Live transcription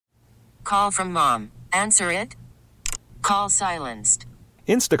call from mom. Answer it. Call silenced.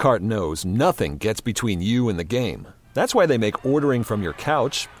 Instacart knows nothing gets between you and the game. That's why they make ordering from your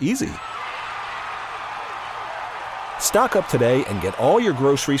couch easy. Stock up today and get all your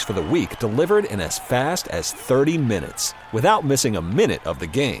groceries for the week delivered in as fast as 30 minutes without missing a minute of the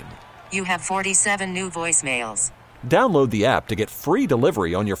game. You have 47 new voicemails. Download the app to get free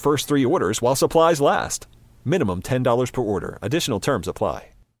delivery on your first 3 orders while supplies last. Minimum $10 per order. Additional terms apply.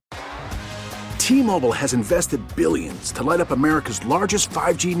 T-Mobile has invested billions to light up America's largest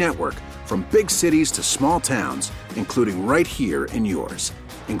 5G network, from big cities to small towns, including right here in yours.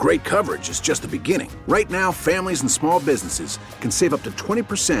 And great coverage is just the beginning. Right now, families and small businesses can save up to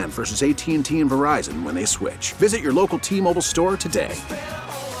 20% versus AT&T and Verizon when they switch. Visit your local T-Mobile store today.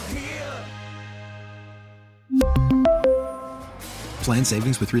 Plan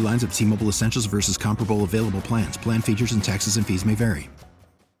savings with 3 lines of T-Mobile Essentials versus comparable available plans. Plan features and taxes and fees may vary.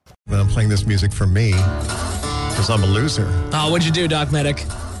 I'm playing this music for me because I'm a loser. Oh, what'd you do, Doc Medic?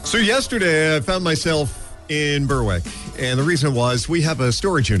 So yesterday I found myself in Berwick, and the reason was we have a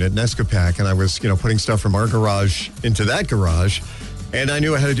storage unit in Escapac, and I was, putting stuff from our garage into that garage, and I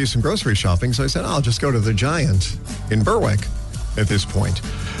knew I had to do some grocery shopping, so I said, I'll just go to the Giant in Berwick at this point.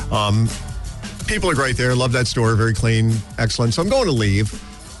 People are great there. Love that store. Very clean. Excellent. So I'm going to leave.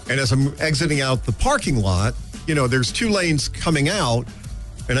 And as I'm exiting out the parking lot, there's 2 lanes coming out.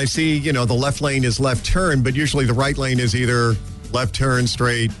 And I see, the left lane is left turn, but usually the right lane is either left turn,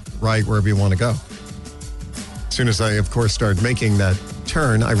 straight, right, wherever you want to go. As soon as I, of course, started making that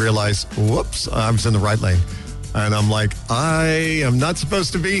turn, I realized, whoops, I was in the right lane. And I'm like, I am not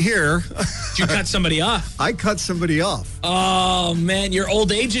supposed to be here. Did you cut somebody off? I cut somebody off. Oh, man, your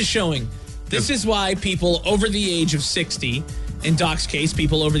old age is showing. This is why people over the age of 60, in Doc's case,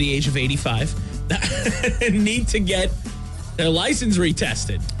 people over the age of 85, need to get their license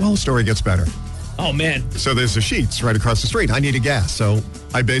retested. Well, the story gets better. Oh, man. So there's the Sheetz right across the street. I needed gas. So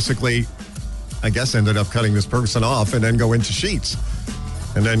I basically, ended up cutting this person off and then go into Sheetz.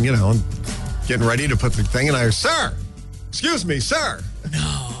 And then, I'm getting ready to put the thing in. Sir, excuse me, sir.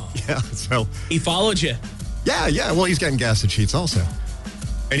 No. Yeah, so. He followed you. Yeah. Well, he's getting gas at Sheetz also.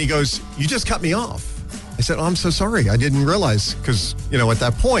 And he goes, you just cut me off. I said, I'm so sorry. I didn't realize. Because, at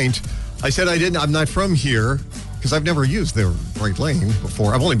that point, I said I'm not from here because I've never used the right lane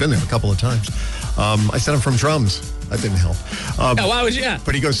before. I've only been there a couple of times. I said, I'm from Drums. That didn't help. Why would you?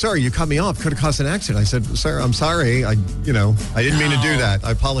 But he goes, sorry, you cut me off. Could have caused an accident. I said, sir, I'm sorry. I didn't mean to do that.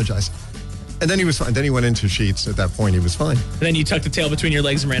 I apologize. And then he was fine. Then he went into Sheetz. At that point, he was fine. And then you tucked the tail between your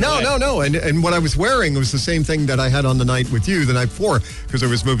legs and ran away. No. And what I was wearing was the same thing that I had on the night with you the night before, because I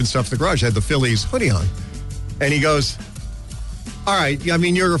was moving stuff to the garage. I had the Phillies hoodie on. And he goes, all right,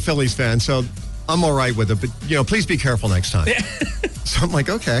 you're a Phillies fan, so I'm all right with it. But, please be careful next time. So I'm like,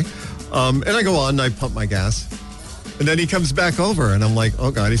 okay. And I go on and I pump my gas. And then he comes back over and I'm like, oh,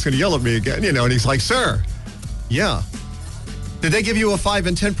 God, he's going to yell at me again. And he's like, sir, yeah. Did they give you a 5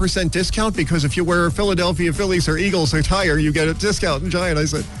 and 10% discount? Because if you wear a Philadelphia Phillies or Eagles attire, you get a discount in Giant. I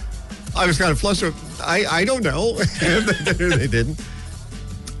said, I was kind of flustered. I don't know. They didn't.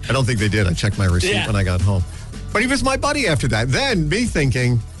 I don't think they did. I checked my receipt when I got home. But he was my buddy after that. Then me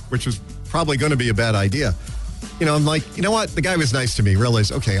thinking, which was probably going to be a bad idea. I'm like, you know what? The guy was nice to me.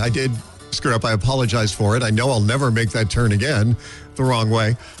 Realized, okay, I did screw up. I apologize for it. I know I'll never make that turn again the wrong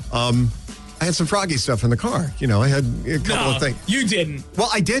way. I had some Froggy stuff in the car. I had a couple of things. You didn't. Well,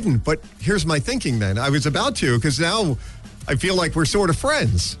 I didn't, but here's my thinking then. I was about to, because now I feel like we're sort of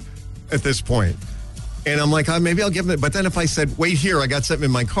friends at this point. And I'm like, maybe I'll give him it. But then if I said, wait here, I got something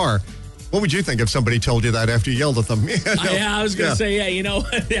in my car, what would you think if somebody told you that after you yelled at them? I was going to say,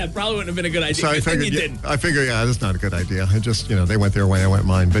 it probably wouldn't have been a good idea. So I figured, you didn't. I figured, that's not a good idea. I just, they went their way, I went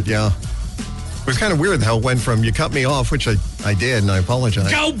mine. But yeah. It was kind of weird how it went from you cut me off, which I did, and I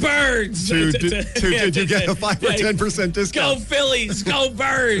apologize. Go Birds! Did you get a 5 or 10% discount? Go Phillies! Go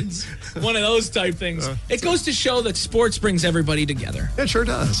Birds! One of those type things. It goes to show that sports brings everybody together. It sure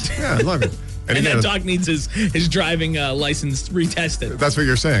does. Yeah, I love it. And that dog needs his driving license retested. That's what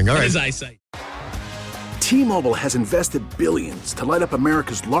you're saying. All right. His eyesight. T-Mobile has invested billions to light up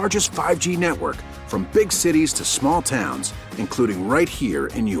America's largest 5G network, from big cities to small towns, including right here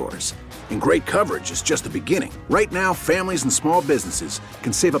in yours. And great coverage is just the beginning. Right now, families and small businesses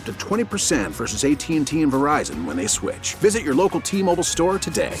can save up to 20% versus AT&T and Verizon when they switch. Visit your local T-Mobile store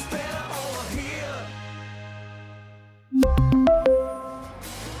today.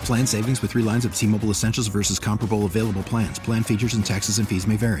 Plan savings with 3 lines of T-Mobile Essentials versus comparable available plans. Plan features and taxes and fees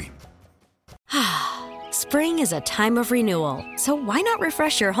may vary. Spring is a time of renewal, so why not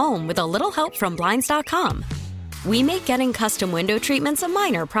refresh your home with a little help from Blinds.com? We make getting custom window treatments a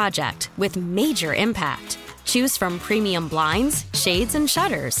minor project with major impact. Choose from premium blinds, shades, and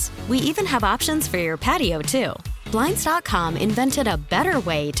shutters. We even have options for your patio, too. Blinds.com invented a better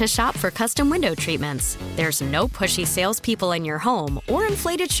way to shop for custom window treatments. There's no pushy salespeople in your home or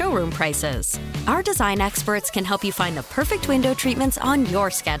inflated showroom prices. Our design experts can help you find the perfect window treatments on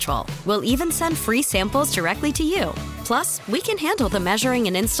your schedule. We'll even send free samples directly to you. Plus, we can handle the measuring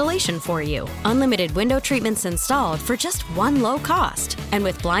and installation for you. Unlimited window treatments installed for just one low cost. And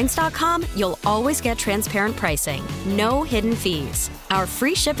with Blinds.com, you'll always get transparent pricing. No hidden fees. Our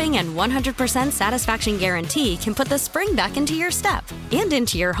free shipping and 100% satisfaction guarantee can put the spring back into your step and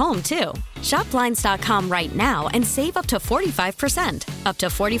into your home, too. Shop Blinds.com right now and save up to 45%. Up to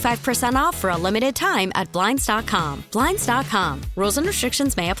 45% off for a limited time at Blinds.com. Blinds.com. Rules and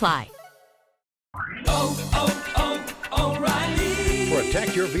restrictions may apply. O'Reilly.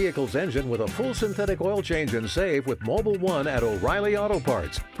 Protect your vehicle's engine with a full synthetic oil change and save with Mobil 1 at O'Reilly Auto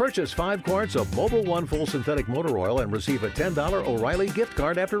Parts. Purchase 5 quarts of Mobil 1 full synthetic motor oil and receive a $10 O'Reilly gift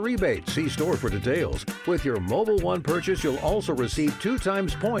card after rebate. See store for details. With your Mobil 1 purchase, you'll also receive 2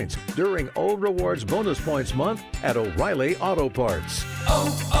 times points during O Rewards Bonus Points Month at O'Reilly Auto Parts.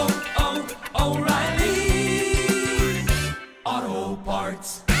 O'Reilly Auto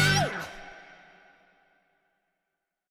Parts.